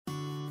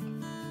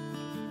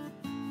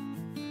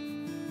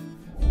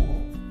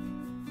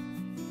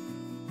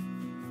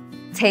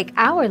Take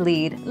our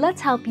lead, let's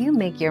help you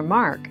make your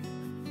mark.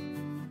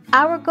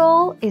 Our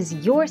goal is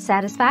your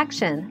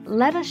satisfaction.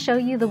 Let us show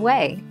you the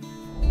way.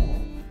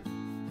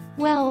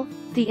 Well,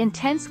 the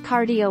intense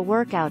cardio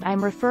workout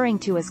I'm referring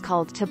to is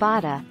called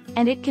Tabata,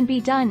 and it can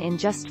be done in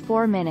just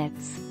 4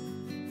 minutes.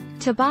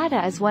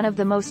 Tabata is one of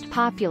the most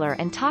popular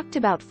and talked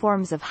about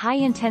forms of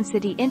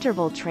high-intensity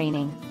interval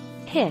training,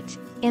 HIIT,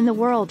 in the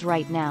world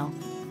right now.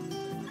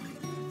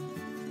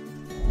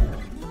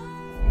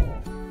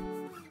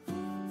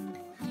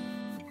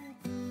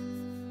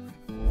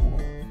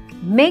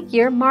 Make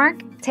your mark,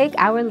 take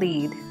our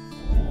lead.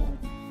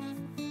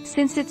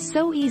 Since it's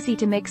so easy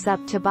to mix up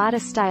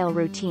Tabata-style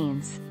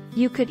routines,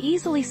 you could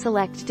easily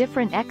select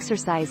different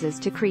exercises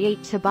to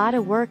create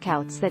Tabata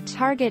workouts that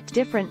target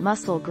different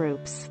muscle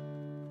groups.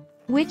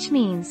 Which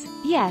means,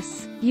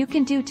 yes, you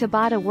can do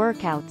Tabata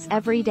workouts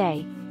every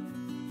day.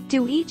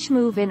 Do each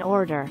move in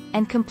order,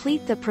 and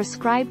complete the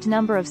prescribed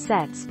number of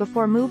sets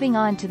before moving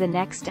on to the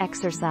next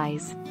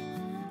exercise.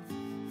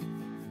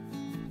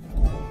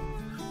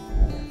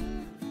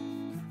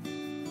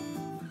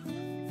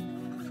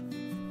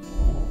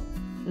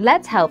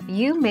 Let's help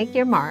you make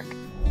your mark.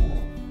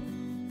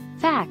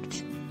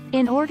 Fact: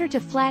 in order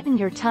to flatten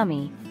your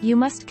tummy, you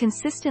must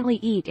consistently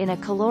eat in a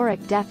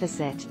caloric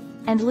deficit,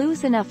 and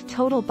lose enough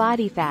total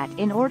body fat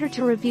in order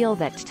to reveal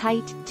that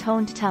tight,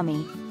 toned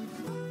tummy.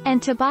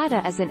 And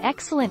Tabata is an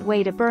excellent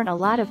way to burn a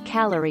lot of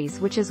calories,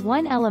 which is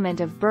one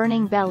element of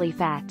burning belly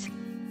fat.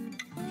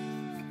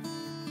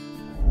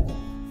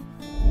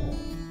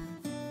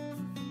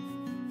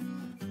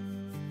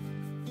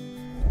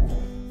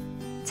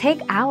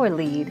 Take our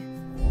lead.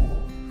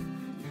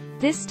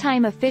 This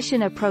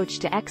time-efficient approach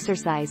to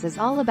exercise is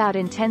all about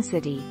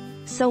intensity,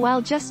 so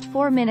while just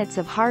 4 minutes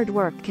of hard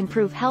work can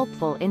prove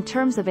helpful in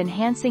terms of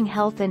enhancing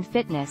health and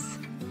fitness,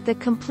 the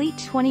complete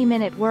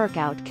 20-minute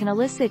workout can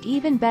elicit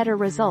even better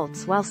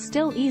results while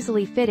still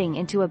easily fitting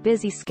into a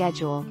busy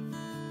schedule.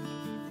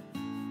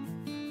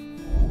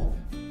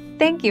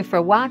 Thank you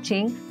for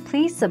watching.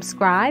 Please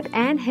subscribe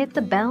and hit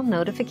the bell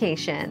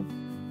notification.